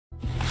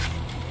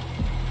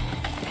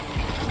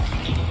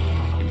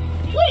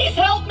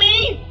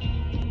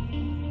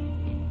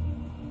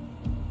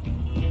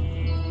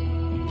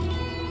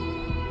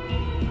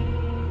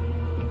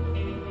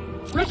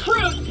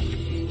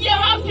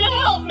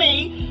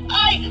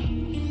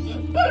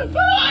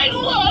I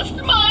lost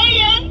my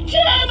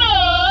antenna!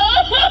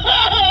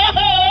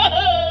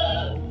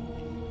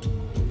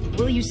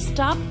 Will you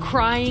stop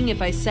crying if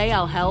I say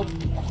I'll help?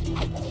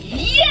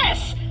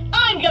 Yes!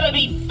 I'm gonna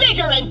be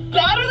bigger and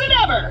badder than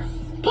ever!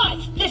 But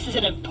this is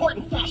an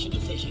important fashion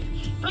decision.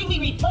 Bring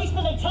me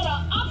replacement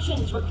antenna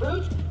options,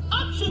 recruit!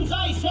 Options,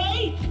 I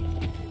say!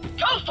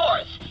 Go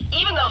forth!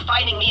 Even though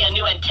finding me a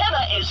new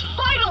antenna is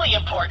vitally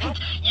important,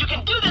 you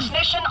can do this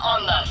mission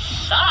on the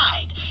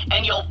side.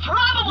 And you'll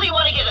probably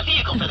want to get a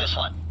vehicle for this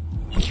one.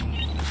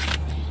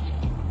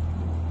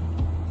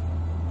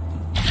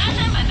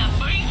 Nothing but the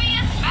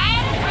freakiest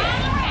fast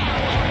run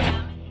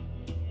around.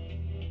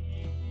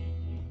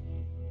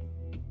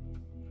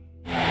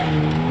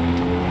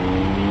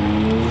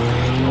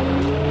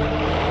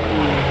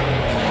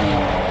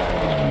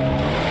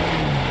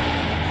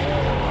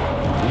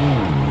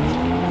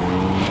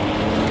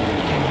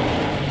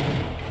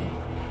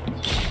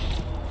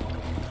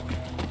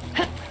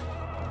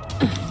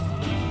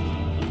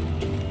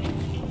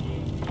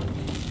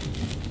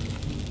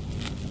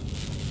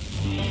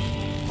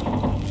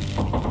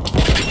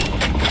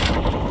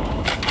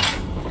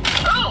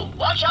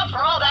 Watch out for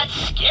all that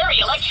scary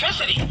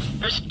electricity.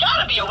 There's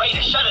gotta be a way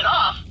to shut it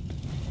off.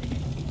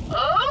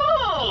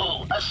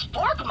 Oh, a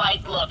spork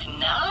might look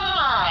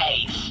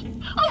nice.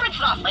 I'll rinse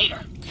it off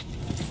later.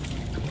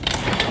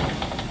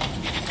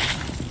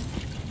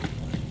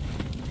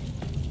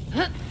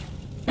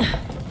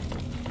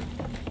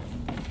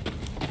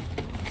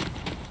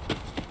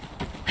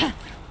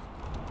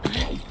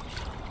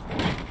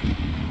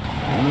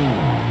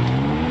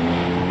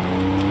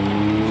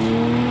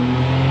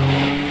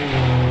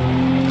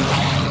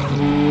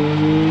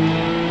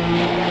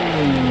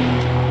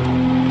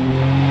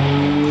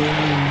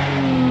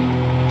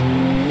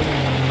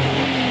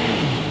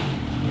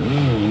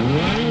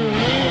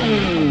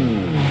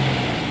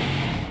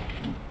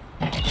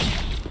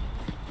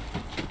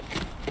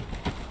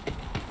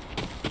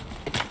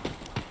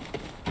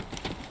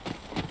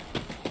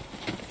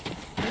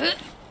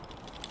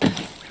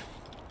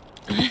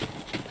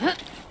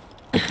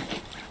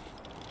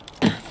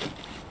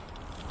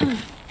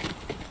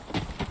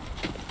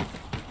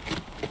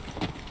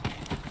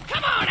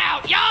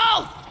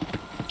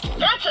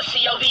 That's a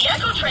COV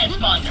echo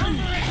transponder.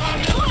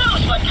 Who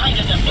knows what kind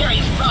of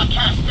nefarious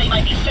broadcasts they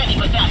might be sending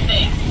with that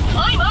thing?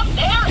 Climb up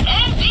there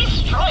and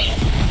destroy it.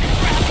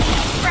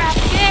 Scrap,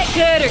 get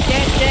good or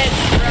get dead,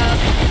 scrub.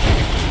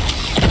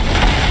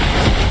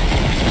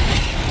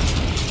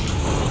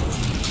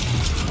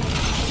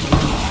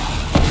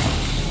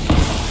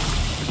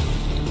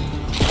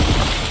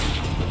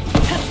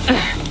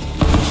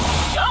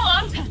 Go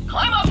on,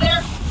 climb up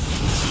there.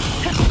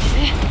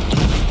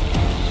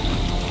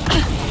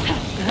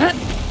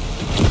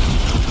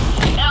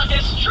 Now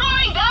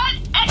destroy that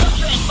echo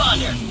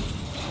transponder.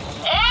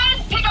 And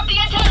pick up the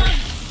antenna.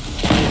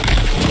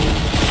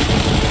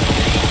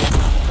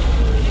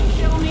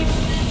 Kill me.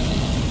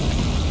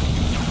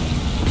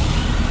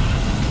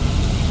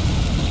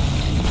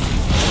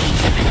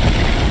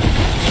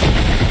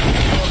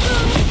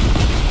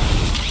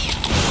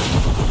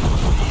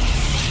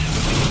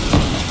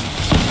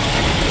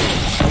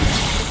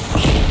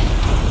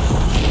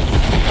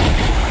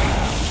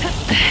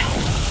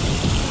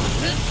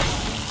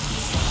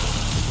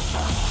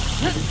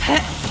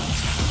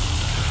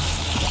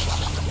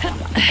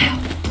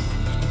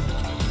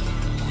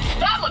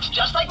 That looks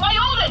just like my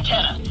old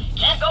antenna.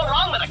 Can't go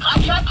wrong with a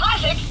Claptrap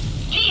classic.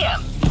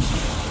 TM.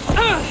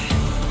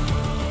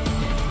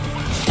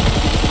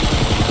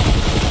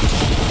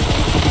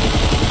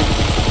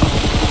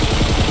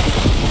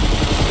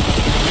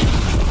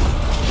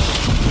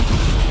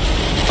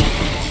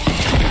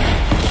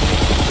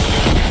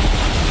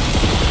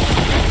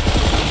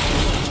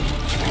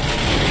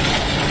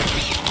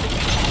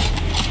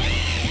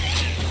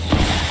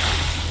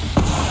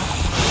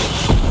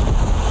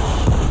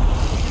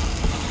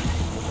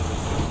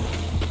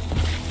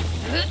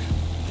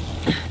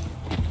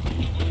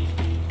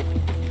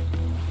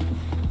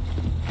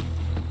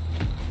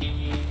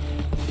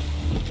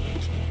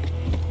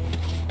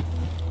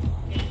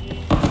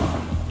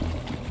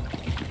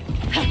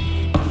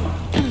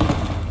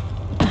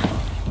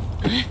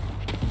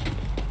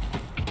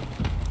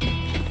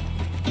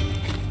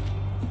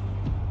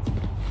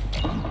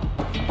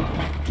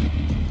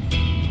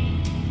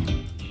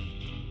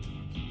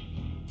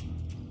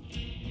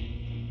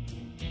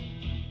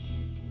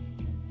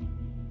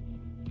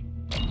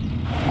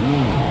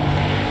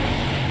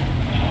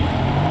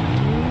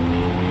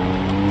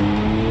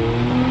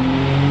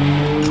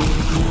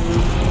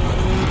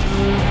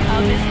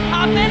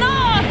 Popping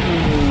off!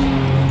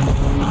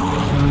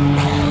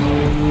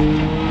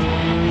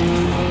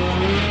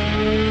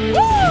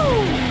 Woo!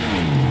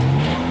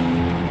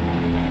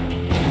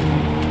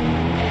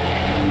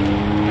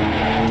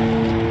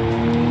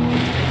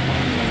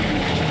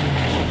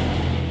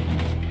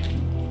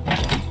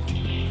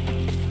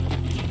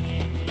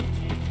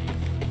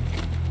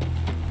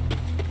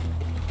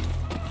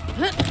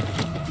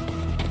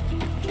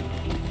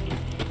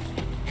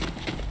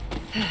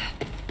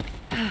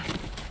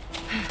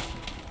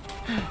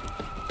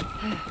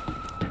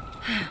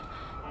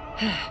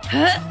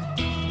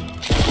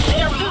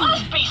 There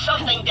must be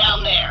something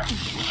down there.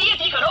 See if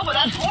you can open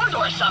that floor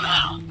door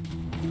somehow.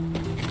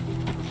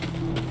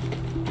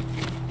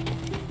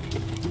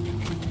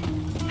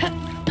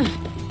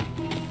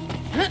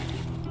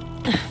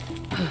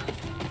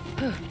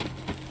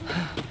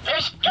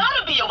 There's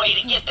gotta be a way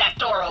to get that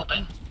door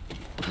open.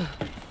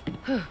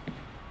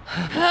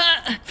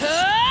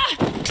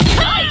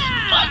 Nice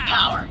butt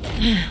power.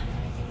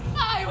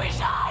 I wish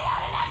I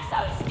had an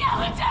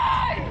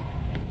exoskeleton!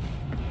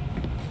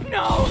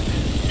 No!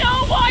 No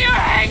wire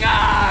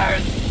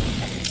hangers!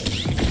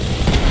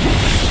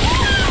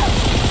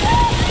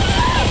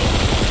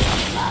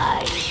 My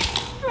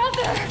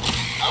brother!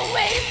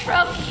 Away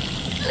from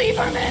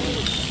Lieberman!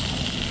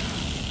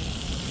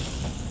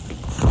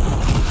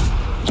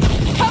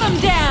 Cut him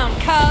down,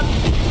 cub!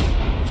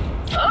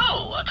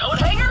 Oh, a coat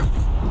hanger?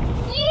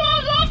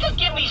 Yeah, that could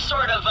give me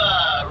sort of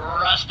a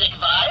rustic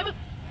vibe.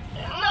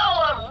 No,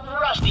 a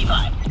rusty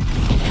vibe.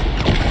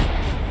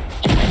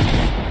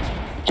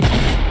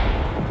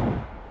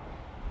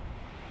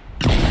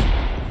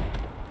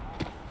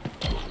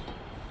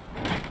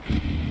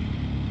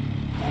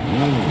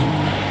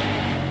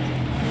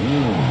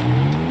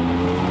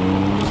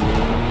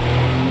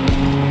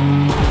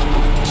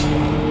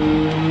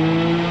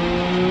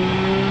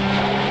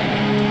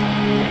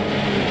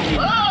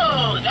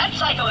 Whoa, that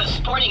psycho is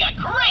sporting a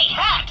great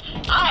hat.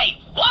 I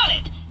want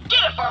it.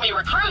 Get it for me,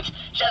 recruit.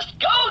 Just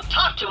go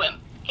talk to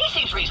him. He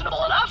seems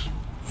reasonable enough.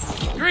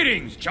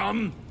 Greetings,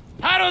 chum.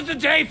 How does the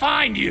day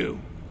find you?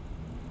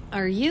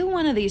 Are you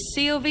one of these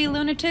COV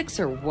lunatics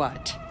or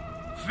what?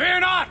 Fear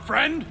not,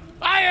 friend.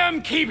 I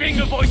am keeping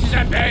the voices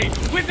at bay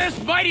with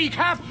this mighty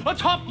cap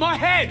atop my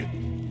head.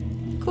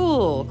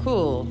 Cool,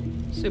 cool.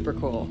 Super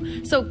cool.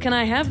 So can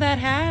I have that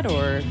hat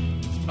or...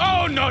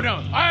 Oh, no.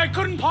 I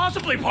couldn't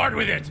possibly part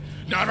with it.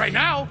 Not right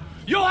now.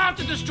 You'll have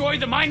to destroy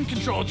the mind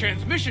control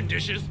transmission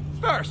dishes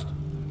first.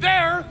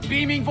 They're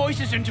beaming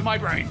voices into my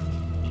brain.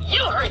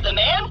 You heard the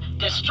man.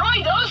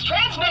 Destroy those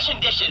transmission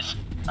dishes.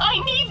 I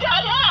need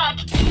that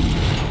hat.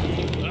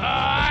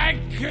 I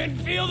can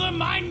feel the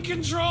mind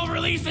control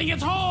releasing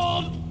its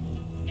hold.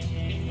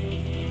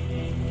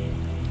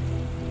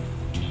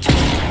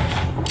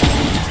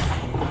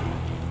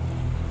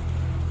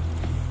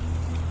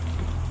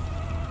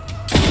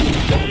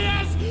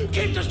 Yes!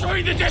 Keep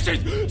destroying the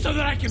dishes so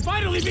that I can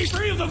finally be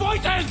free of the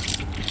voices!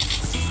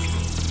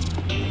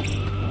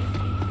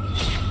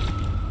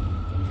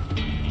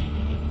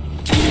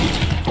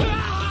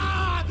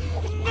 Ah!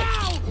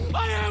 Now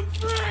I am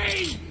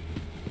free!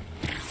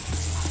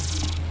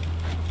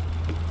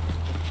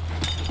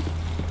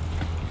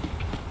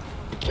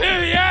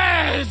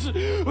 Yes!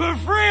 We're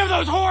free of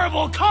those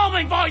horrible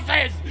calming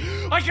voices!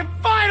 I can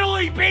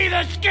finally be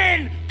the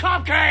skin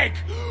cupcake!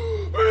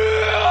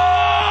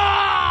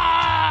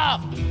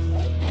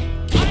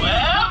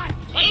 Well,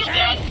 he's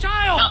dead.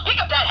 Child! Now pick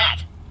up that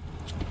hat.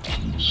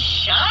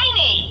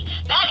 Shiny!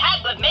 That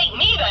hat would make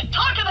me the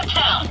talk of the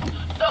town.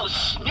 Those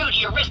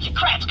snooty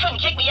aristocrats couldn't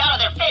kick me out of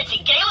their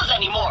fancy galas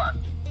anymore.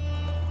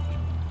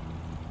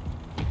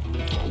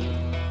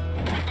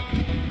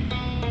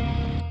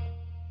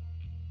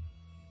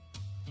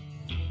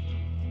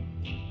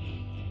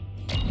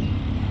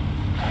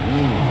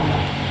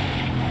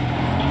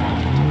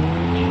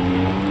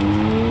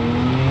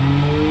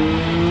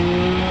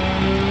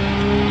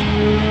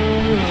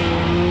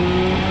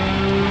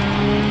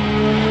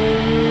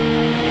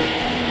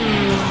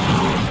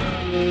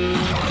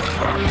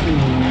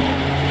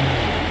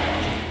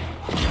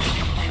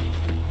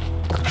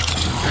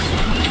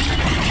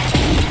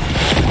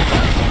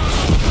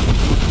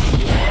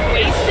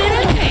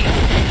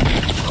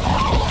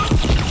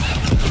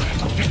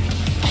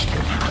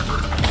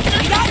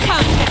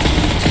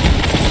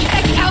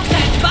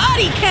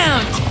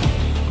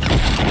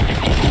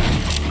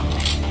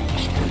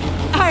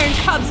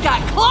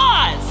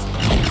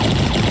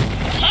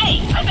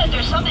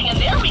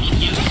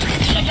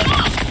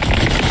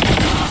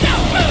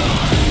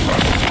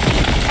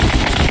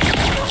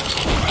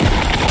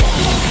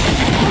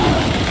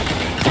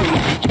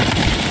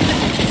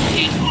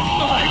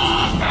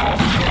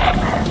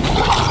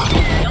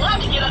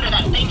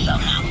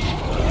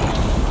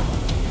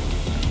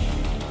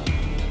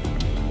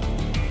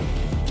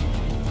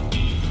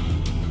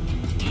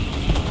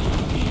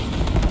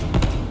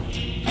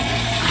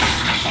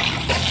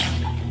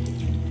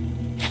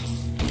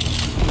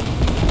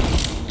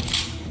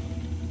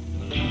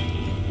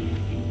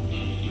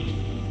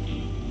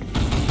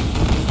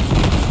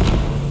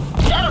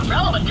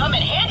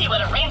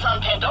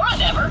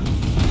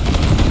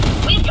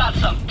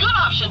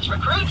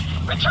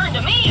 Return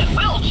to me and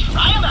we'll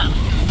try them out.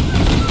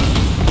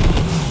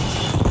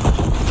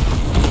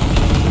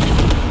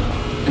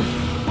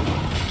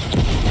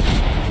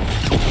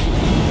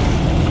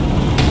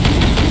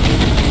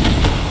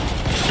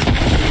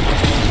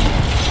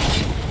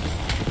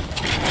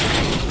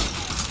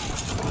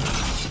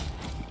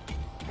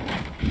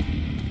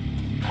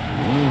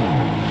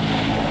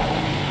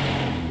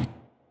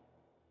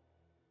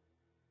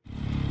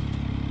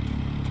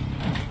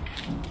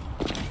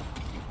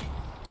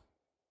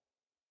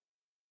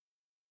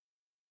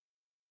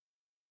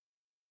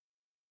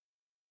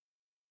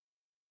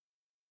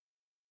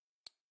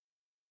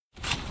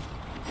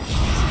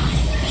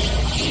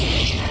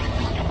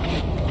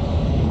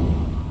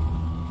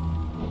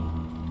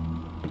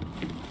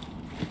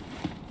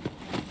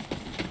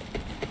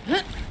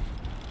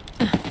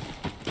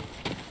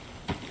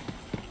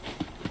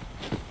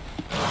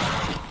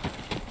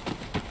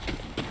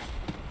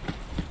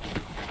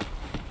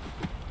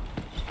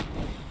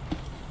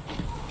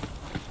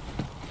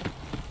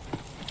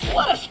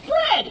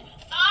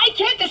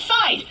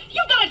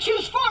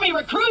 choose for me,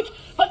 recruit,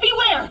 but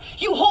beware,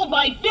 you hold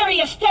my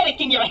very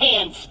aesthetic in your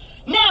hands.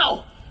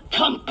 Now,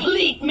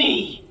 complete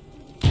me!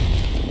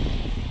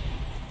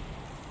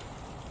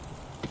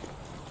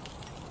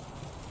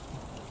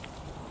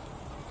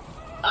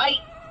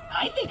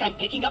 I think I'm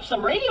picking up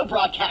some radio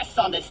broadcasts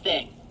on this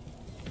thing.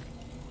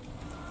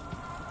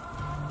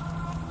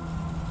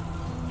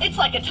 It's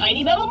like a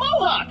tiny metal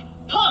mohawk!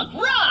 Punk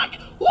rock!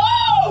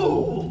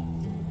 Woo!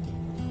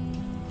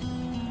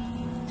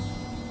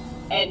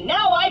 And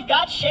now I've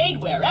got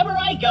shade wherever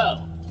I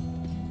go.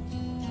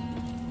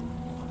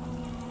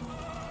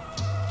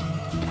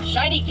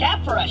 Shiny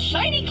cap for a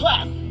shiny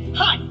clap.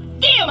 Hot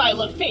damn, I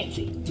look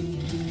fancy.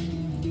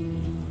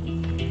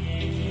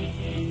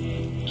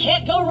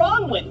 Can't go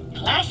wrong with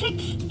classic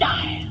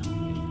style.